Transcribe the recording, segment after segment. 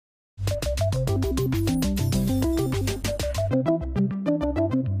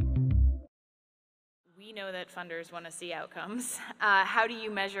funders want to see outcomes. How do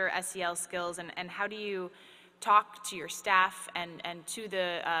you measure SEL skills, and how do you talk to your staff and to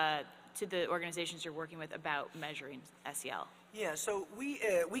the organizations you're working with about measuring SEL? Yeah, so we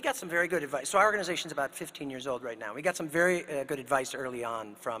got some very good advice. So our organization's about 15 years old right now. We got some very good advice early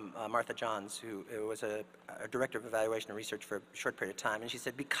on from Martha Johns, who was a director of evaluation and research for a short period of time. And she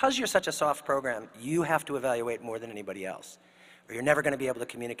said, because you're such a soft program, you have to evaluate more than anybody else, or you're never going to be able to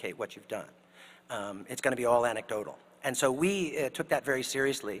communicate what you've done. It's going to be all anecdotal. And so we took that very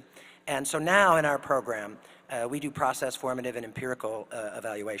seriously. And so now in our program, we do process, formative, and empirical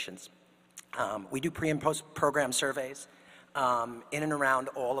evaluations. We do pre- and post-program surveys in and around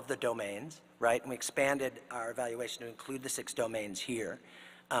all of the domains, right? And we expanded our evaluation to include the 6 domains here.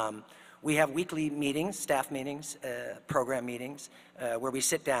 We have weekly meetings, staff meetings, program meetings, where we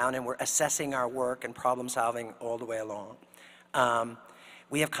sit down and we're assessing our work and problem solving all the way along.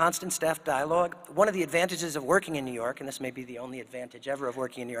 We have constant staff dialogue. One of the advantages of working in New York, and this may be the only advantage ever of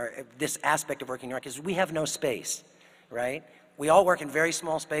working in New York, this aspect of working in New York, is we have no space, right? We all work in very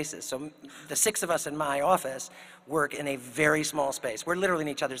small spaces. So the 6 of us in my office work in a very small space. We're literally in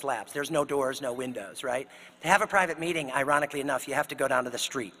each other's laps. There's no doors, no windows, right? To have a private meeting, ironically enough, you have to go down to the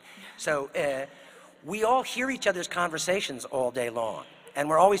street. So we all hear each other's conversations all day long, and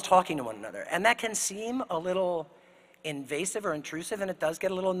we're always talking to one another. And that can seem a little invasive or intrusive, and it does get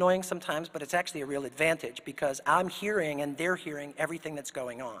a little annoying sometimes, but it's actually a real advantage because I'm hearing and they're hearing everything that's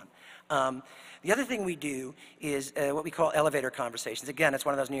going on. The other thing we do is what we call elevator conversations. Again, it's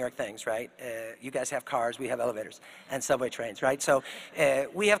one of those New York things, right? You guys have cars, we have elevators, and subway trains, right? So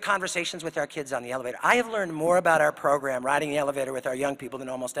we have conversations with our kids on the elevator. I have learned more about our program riding the elevator with our young people than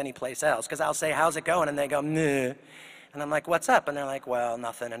almost any place else, because I'll say, how's it going? And they go, meh. And I'm like, what's up? And they're like, well,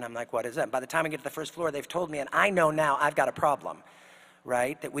 nothing. And I'm like, what is that? And by the time I get to the first floor, they've told me, and I know now I've got a problem,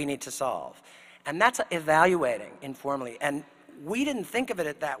 right, that we need to solve. And that's evaluating informally. And we didn't think of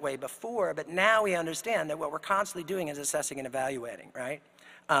it that way before, but now we understand that what we're constantly doing is assessing and evaluating, right?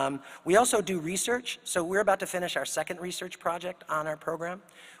 We also do research. So we're about to finish our 2nd research project on our program.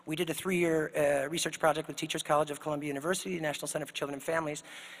 We did a 3-year research project with Teachers College of Columbia University, National Center for Children and Families,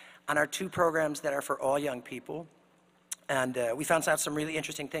 on our 2 programs that are for all young people. And we found out some really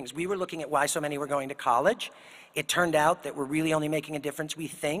interesting things. We were looking at why so many were going to college. It turned out that we're really only making a difference, we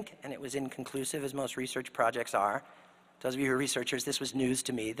think, and it was inconclusive, as most research projects are. Those of you who are researchers, this was news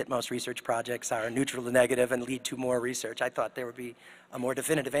to me, that most research projects are neutral to negative and lead to more research. I thought there would be a more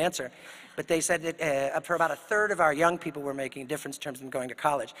definitive answer. But they said that for about 1/3 of our young people, we're making a difference in terms of them going to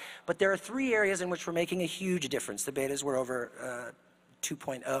college. But there are 3 areas in which we're making a huge difference. The betas were over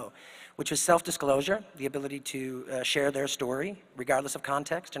 2.0, which is self-disclosure, the ability to share their story, regardless of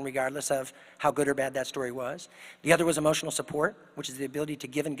context and regardless of how good or bad that story was. The other was emotional support, which is the ability to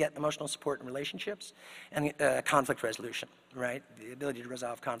give and get emotional support in relationships, and conflict resolution, right? The ability to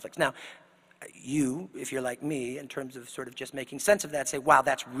resolve conflicts. Now, you, if you're like me, in terms of sort of just making sense of that, say, wow,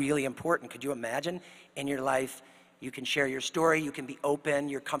 that's really important. Could you imagine in your life you can share your story, you can be open,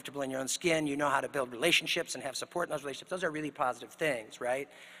 you're comfortable in your own skin, you know how to build relationships and have support in those relationships. Those are really positive things, right?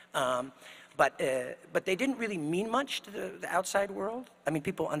 But they didn't really mean much to the outside world. I mean,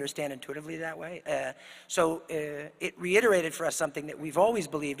 people understand intuitively that way. So it reiterated for us something that we've always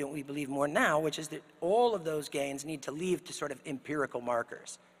believed and we believe more now, which is that all of those gains need to lead to sort of empirical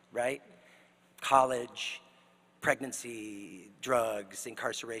markers, right? College, pregnancy, drugs,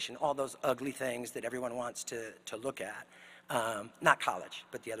 incarceration, all those ugly things that everyone wants to look at. Not college,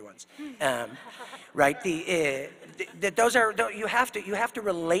 but the other ones, right? Those are, you have to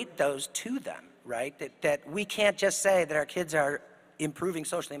relate those to them, right? That we can't just say that our kids are improving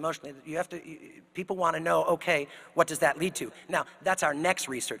socially, emotionally. People want to know, okay, what does that lead to? Now, that's our next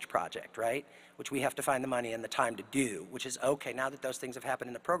research project, right? Which we have to find the money and the time to do, which is, okay, now that those things have happened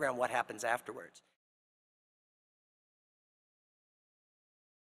in the program, what happens afterwards?